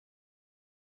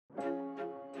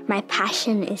My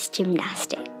passion is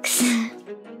gymnastics.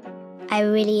 I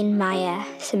really admire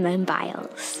Simone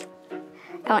Biles.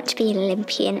 I want to be an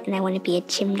Olympian and I want to be a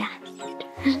gymnast.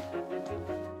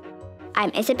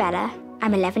 I'm Isabella.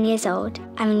 I'm 11 years old.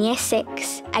 I'm in year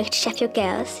 6. I go to Sheffield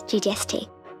Girls, GDST.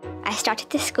 I started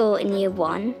the school in year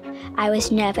 1. I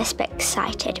was nervous but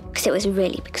excited because it was a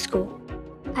really big school.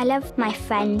 I love my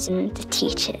friends and the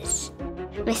teachers.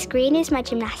 Miss Green is my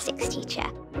gymnastics teacher.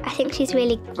 I think she's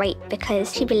really great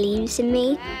because she believes in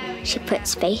me. She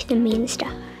puts faith in me and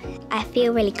stuff. I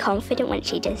feel really confident when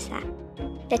she does that.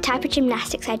 The type of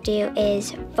gymnastics I do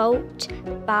is vault,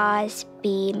 bars,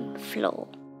 beam, floor.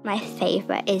 My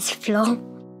favourite is floor.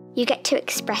 You get to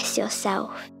express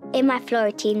yourself. In my floor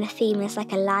routine, the theme is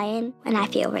like a lion, and I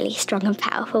feel really strong and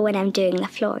powerful when I'm doing the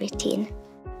floor routine.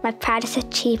 My proudest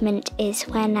achievement is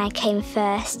when I came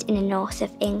first in the north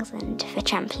of England for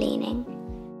trampolining.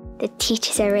 The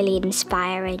teachers are really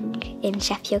inspiring in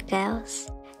Sheffield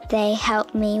Girls. They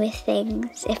help me with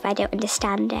things if I don't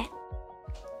understand it.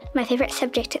 My favourite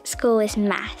subject at school is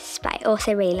maths, but I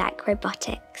also really like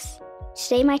robotics.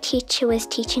 Today my teacher was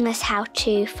teaching us how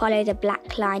to follow the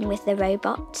black line with the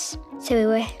robots. So we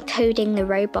were coding the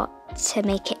robot to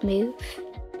make it move.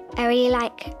 I really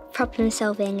like problem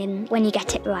solving, and when you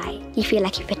get it right, you feel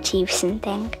like you've achieved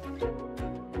something.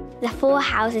 The 4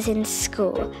 houses in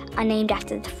school are named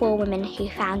after the 4 women who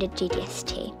founded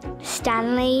GDST.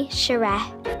 Stanley,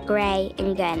 Sharef, Gray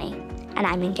and Gurney. And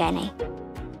I'm in Gurney.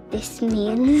 This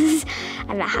means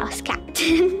I'm a house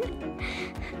captain.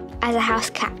 As a house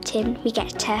captain, we get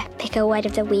to pick a word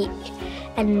of the week,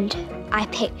 and I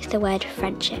picked the word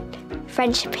friendship.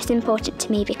 Friendship is important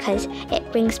to me because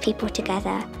it brings people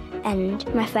together, and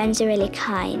my friends are really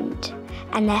kind,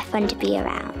 and they're fun to be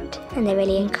around, and they're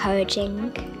really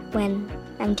encouraging when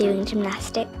I'm doing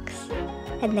gymnastics,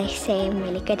 and they say I'm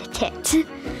really good at it.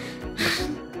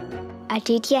 A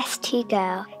GDST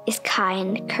girl is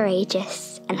kind,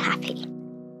 courageous, and happy.